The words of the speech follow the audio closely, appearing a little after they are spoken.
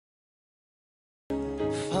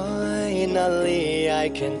Finally, I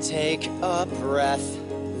can take a breath.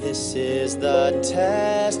 This is the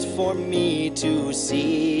test for me to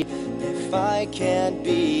see if I can't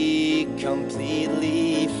be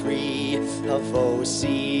completely free of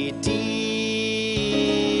OCD.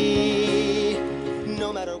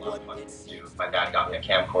 No matter what it seems. My dad got me a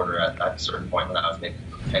camcorder at a certain point when I was maybe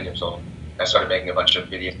 10 years old. I started making a bunch of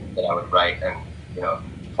videos that I would write and,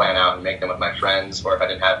 plan out and make them with my friends, or if I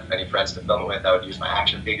didn't have any friends to film it with, I would use my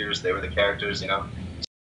action figures. They were the characters,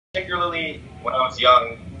 Particularly when I was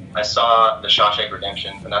young, I saw The Shawshank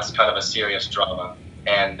Redemption, and that's kind of a serious drama.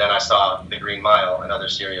 And then I saw The Green Mile, another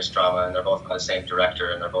serious drama, and they're both by the same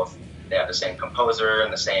director, and they have the same composer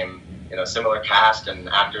and the same, similar cast and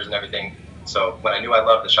actors and everything. So when I knew I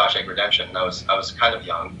loved The Shawshank Redemption, I was kind of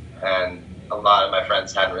young, and a lot of my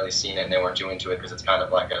friends hadn't really seen it, and they weren't too into it because it's kind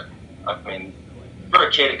of like for a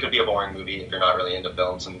kid, it could be a boring movie if you're not really into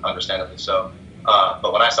films, and understandably so.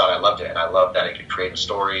 But when I saw it, I loved it, and I loved that it could create a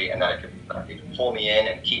story, and that it could pull me in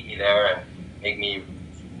and keep me there and make me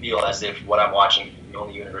feel as if what I'm watching is the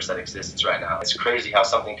only universe that exists right now. It's crazy how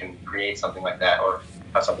something can create something like that, or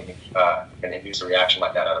how something can induce a reaction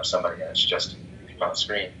like that out of somebody, and it's just on the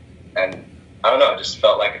screen. And I don't know, it just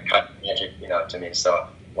felt like a kind of magic, to me. So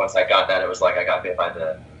once I got that, it was like I got bit by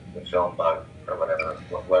the film bug, or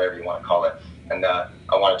whatever you want to call it. And I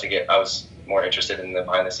was more interested in the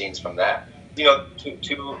behind the scenes from that. To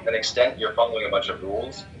an extent, you're following a bunch of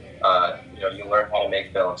rules. You learn how to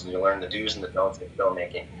make films, and you learn the do's and the don'ts of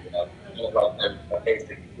filmmaking. There's a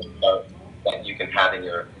basic that you can have in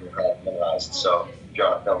your craft memorized. So if you're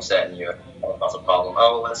on a film set and you come across a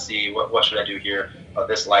problem, let's see, what should I do here?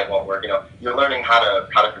 This light won't work. You're learning how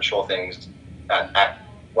to control things.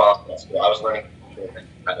 While I was learning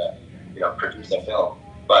how to produce a film,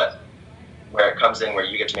 but where it comes in where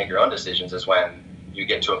you get to make your own decisions is when you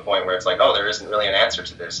get to a point where it's like, there isn't really an answer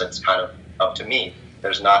to this. It's kind of up to me.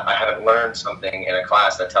 I haven't learned something in a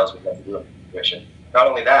class that tells me what to do in a situation. Not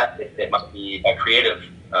only that, it might be a creative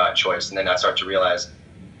choice, and then I start to realize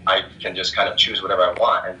I can just kind of choose whatever I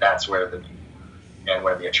want, and that's where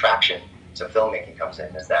the attraction to filmmaking comes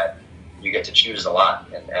in, is that you get to choose a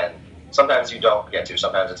lot, and sometimes you don't get to.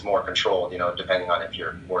 Sometimes it's more controlled, depending on if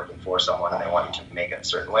you're working for someone and they want you to make it a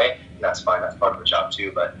certain way, and that's fine. That's part of the job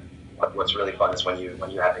too. But what's really fun is when you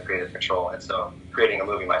have the creative control. And so creating a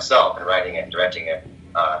movie myself and writing it and directing it,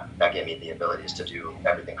 that gave me the abilities to do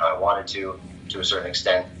everything how I wanted to a certain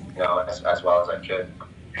extent, as well as I could.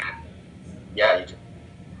 Yeah,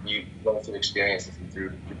 you go through experiences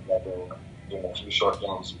through doing a few short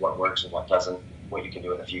films, what works and what doesn't, what you can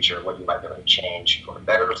do in the future, what you might be able to change for a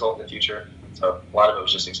better result in the future. So a lot of it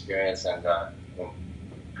was just experience and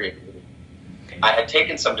creativity. I had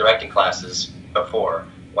taken some directing classes before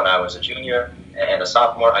when I was a junior and a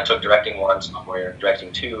sophomore. I took directing 1 sophomore year,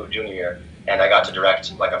 directing 2 junior year, and I got to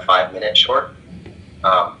direct like a 5-minute short.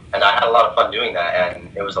 And I had a lot of fun doing that, and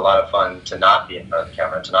it was a lot of fun to not be in front of the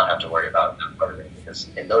camera, to not have to worry about that part of it, because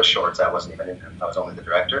in those shorts I wasn't even in them. I was only the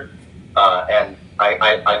director. And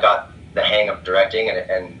I got the hang of directing,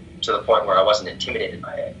 and to the point where I wasn't intimidated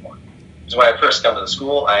by it anymore. Because when I first got to the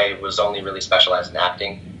school, I was only really specialized in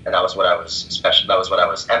acting, and that was what I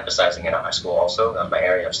was emphasizing in high school also. That was my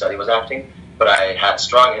area of study, was acting. But I had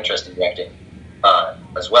strong interest in directing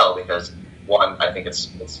as well, because one, I think it's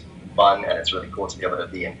fun and it's really cool to be able to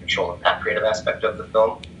be in control of that creative aspect of the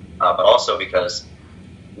film, but also because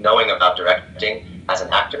knowing about directing as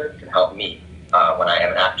an actor can help me when I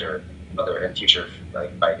am an actor, whether in future,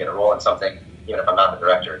 like if I get a role in something, even if I'm not the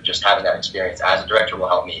director, just having that experience as a director will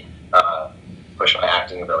help me push my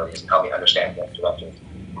acting abilities and help me understand what directing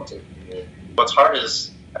is. What's hard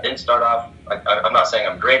is I didn't start off, I'm not saying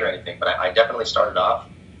I'm great or anything, but I definitely started off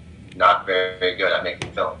not very, very good at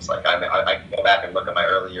making films. Like I go back and look at my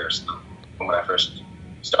early years from when I first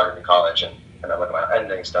started in college, and I look at my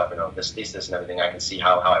ending stuff, this thesis and everything. I can see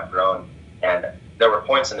how I've grown, and there were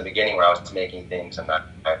points in the beginning where I was making things and I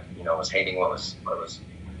was hating how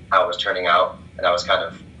it was turning out, and I was kind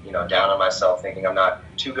of down on myself, thinking I'm not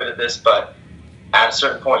too good at this. But at a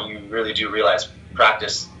certain point, you really do realize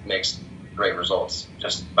practice makes great results.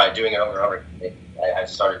 Just by doing it over and over, I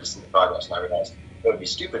started to see the progress, and I realized it would be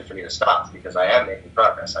stupid for me to stop, because I am making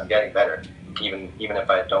progress. I'm getting better, even if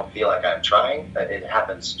I don't feel like I'm trying. It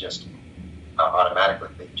happens just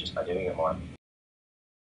automatically, just by doing it more.